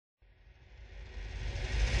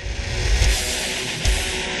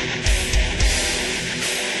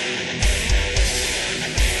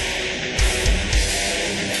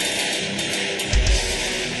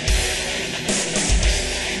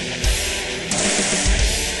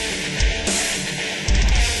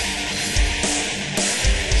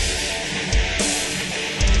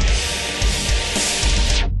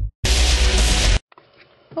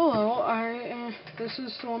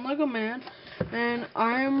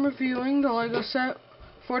I'm reviewing the LEGO set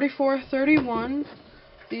 4431.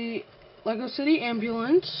 The LEGO City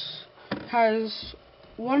Ambulance has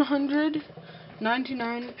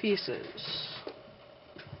 199 pieces.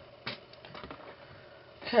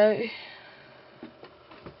 Okay.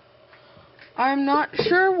 I'm not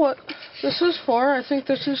sure what this is for. I think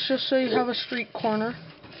this is just so you have a street corner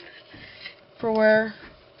for where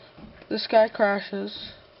this guy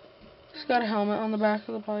crashes. He's got a helmet on the back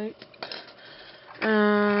of the bike.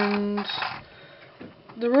 And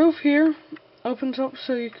the roof here opens up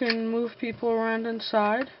so you can move people around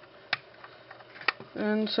inside.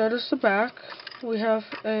 And so does the back. We have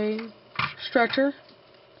a stretcher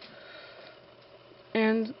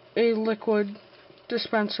and a liquid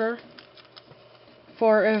dispenser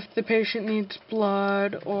for if the patient needs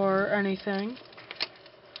blood or anything.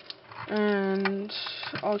 And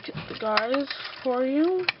I'll get the guys for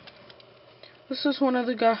you. This is one of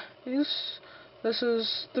the guys. This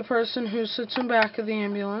is the person who sits in back of the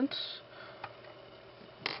ambulance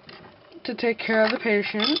to take care of the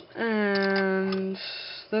patient. And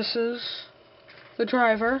this is the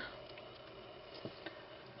driver.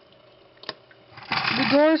 The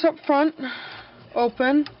doors up front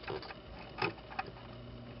open,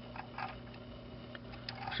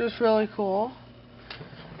 which is really cool.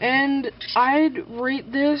 And I'd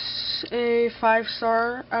rate this a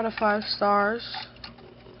 5-star out of 5 stars.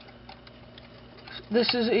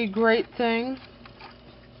 This is a great thing.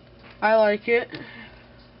 I like it.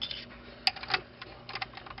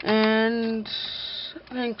 And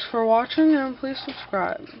thanks for watching, and please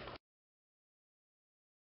subscribe.